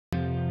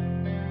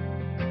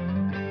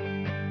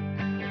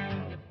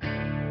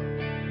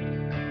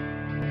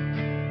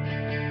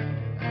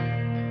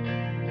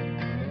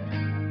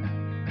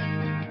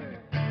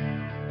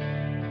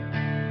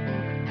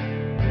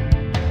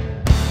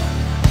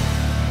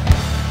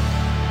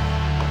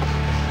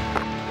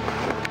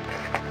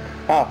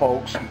Hi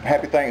folks,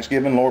 happy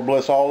Thanksgiving. Lord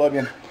bless all of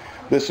you.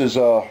 This is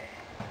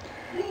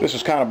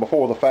kind of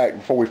before the fact,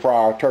 before we fry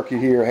our turkey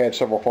here. I had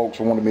several folks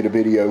who wanted me to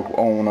video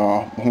on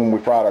when we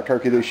fried our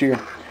turkey this year.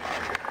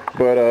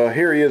 But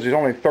here he is. He's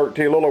only a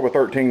little over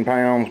 13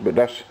 pounds, but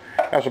that's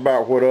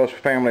about what us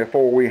family of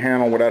four we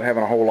handle without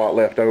having a whole lot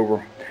left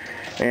over.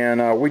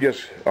 And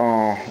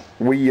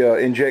we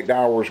inject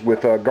ours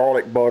with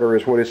garlic butter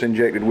is what it's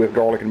injected with,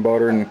 garlic and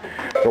butter. And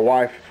the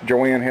wife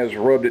Joanne has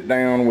rubbed it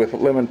down with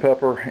lemon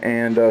pepper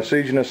and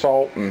seasoned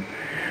salt, and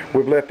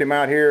we've left him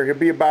out here. He'll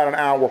be about an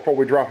hour before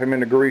we drop him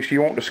in the grease.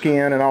 You want the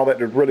skin and all that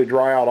to really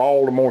dry out,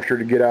 all the moisture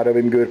to get out of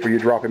him good before you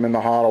drop him in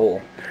the hot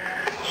oil.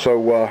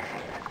 So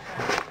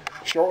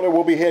shortly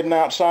we'll be heading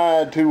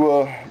outside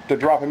to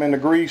drop him in the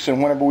grease,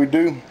 and whenever we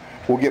do,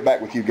 we'll get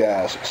back with you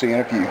guys. See you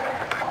in a few.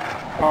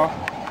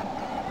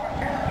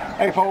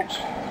 Hey folks,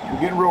 we're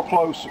getting real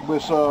close.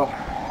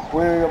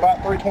 We're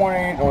about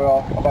 320,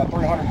 well, about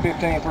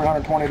 315,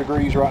 320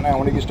 degrees right now.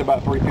 When it gets to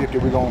about 350,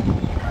 we're gonna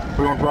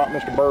drop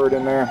Mr. Bird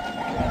in there.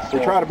 We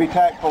try to be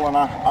tactful, and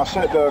I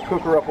set the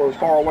cooker up as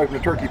far away from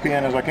the turkey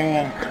pen as I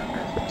can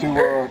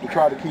to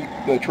try to keep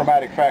the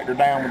traumatic factor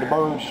down with the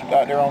birds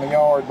out there on the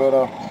yard.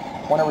 But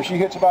whenever she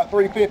hits about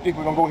 350,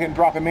 we're gonna go ahead and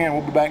drop him in.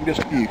 We'll be back in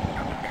just a few.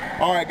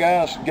 All right,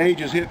 guys,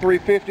 gauge has hit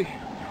 350,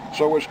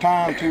 so it's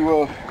time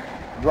to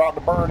drop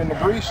the bird in the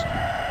grease.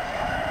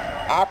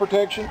 Eye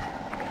protection,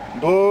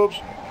 gloves.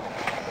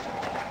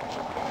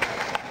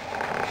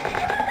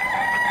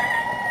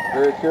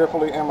 Very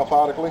carefully and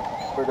methodically.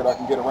 Figured I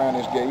can get around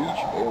this gauge.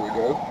 There we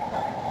go.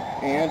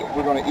 And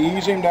we're going to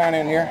ease him down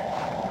in here.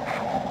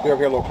 Get over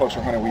here a little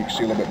closer, honey, we can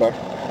see a little bit better.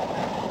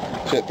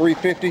 It's at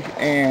 350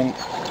 and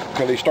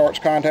until he starts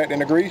contacting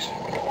the grease.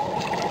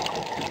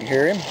 You can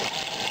hear him.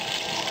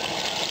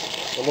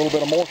 A little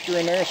bit of moisture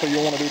in there, so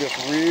you'll want to do this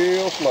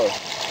real slow.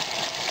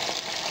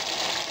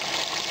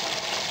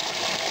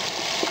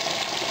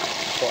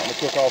 Starting to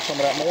cook off some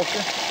of that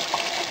moisture.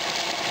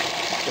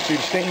 You'll see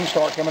the steam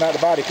start coming out the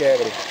body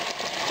cavity.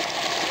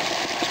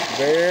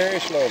 Very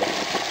slowly.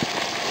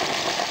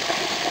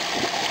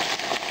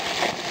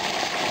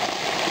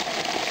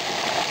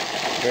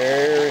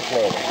 Very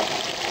slowly.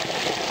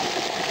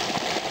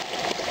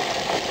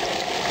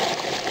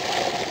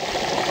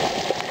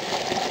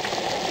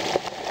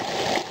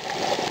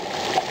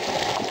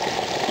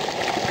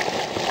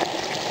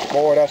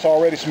 Boy, that's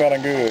already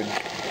smelling good.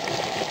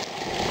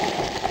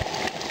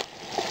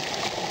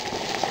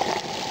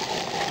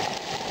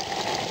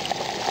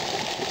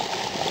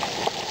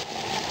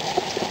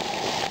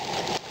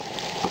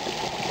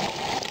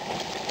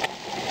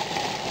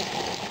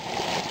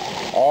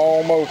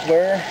 Almost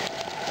there.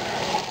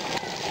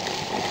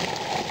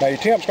 Now your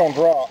temp's going to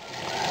drop.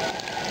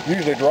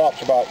 Usually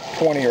drops about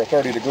 20 or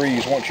 30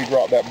 degrees once you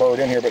drop that bird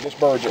in here, but this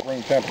bird's at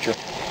room temperature.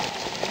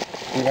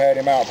 We've had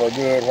him out for a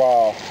good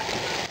while.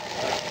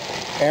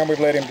 And we've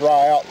let him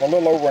dry out for a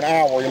little over an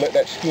hour. You let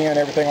that skin,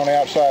 everything on the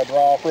outside dry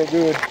off real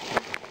good.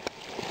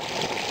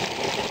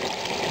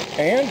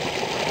 And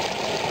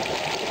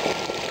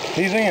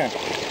he's in.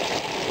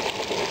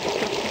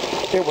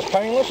 It was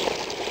painless.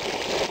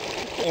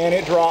 And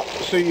it dropped,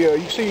 see,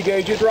 you see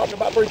gauge, it dropped to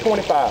about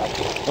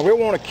 325. And we'll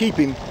want to keep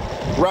him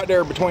right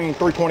there between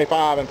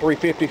 325 and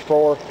 350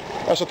 for,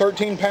 that's a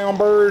 13-pound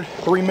bird,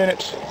 3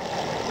 minutes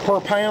per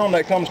pound,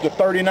 that comes to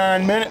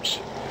 39 minutes.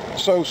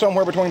 So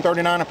somewhere between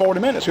 39 and 40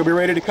 minutes, he'll be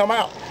ready to come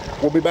out.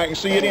 We'll be back and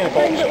see it in,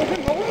 folks.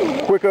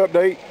 Quick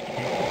update,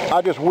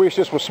 I just wish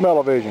this was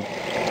smell-o-vision.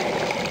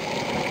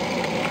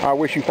 I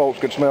wish you folks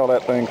could smell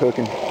that thing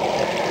cooking.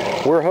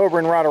 We're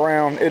hovering right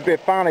around,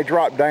 it finally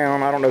dropped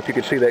down. I don't know if you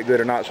can see that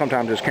good or not.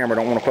 Sometimes this camera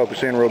don't want to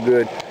focus in real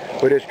good,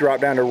 but it's dropped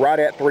down to right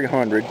at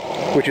 300,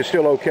 which is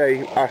still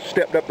okay. I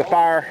stepped up the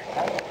fire,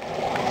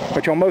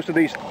 which on most of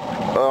these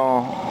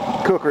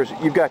cookers,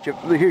 you've got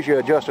here's your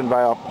adjusting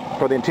valve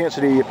for the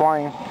intensity of your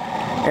flame,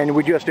 and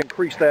we just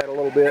increased that a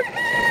little bit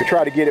to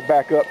try to get it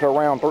back up to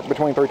around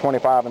between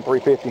 325 and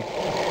 350.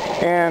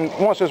 And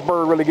once this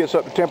bird really gets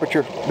up to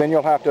temperature, then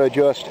you'll have to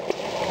adjust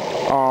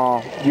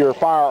your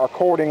fire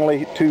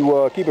accordingly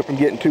to keep it from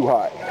getting too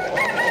hot.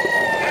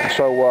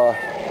 So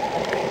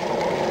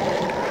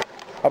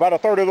about a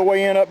third of the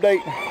way in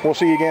update. We'll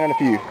see you again in a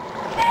few.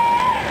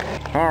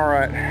 All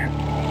right,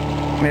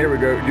 here we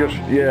go. Just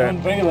yeah.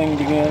 Unveiling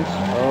begins.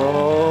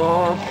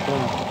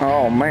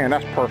 Oh man,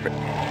 that's perfect.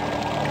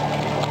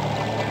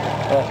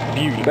 That's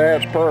beauty.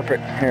 That's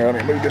perfect. Here, let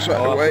me move this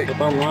out of the way. Put the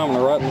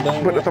thermometer right in the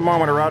damn Put the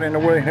thermometer right in the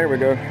way. There we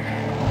go.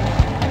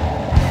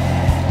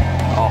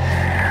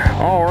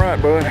 All right,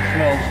 bud. That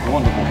smells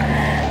wonderful.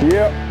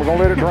 Yep, we're gonna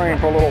let it drain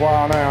for a little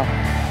while now.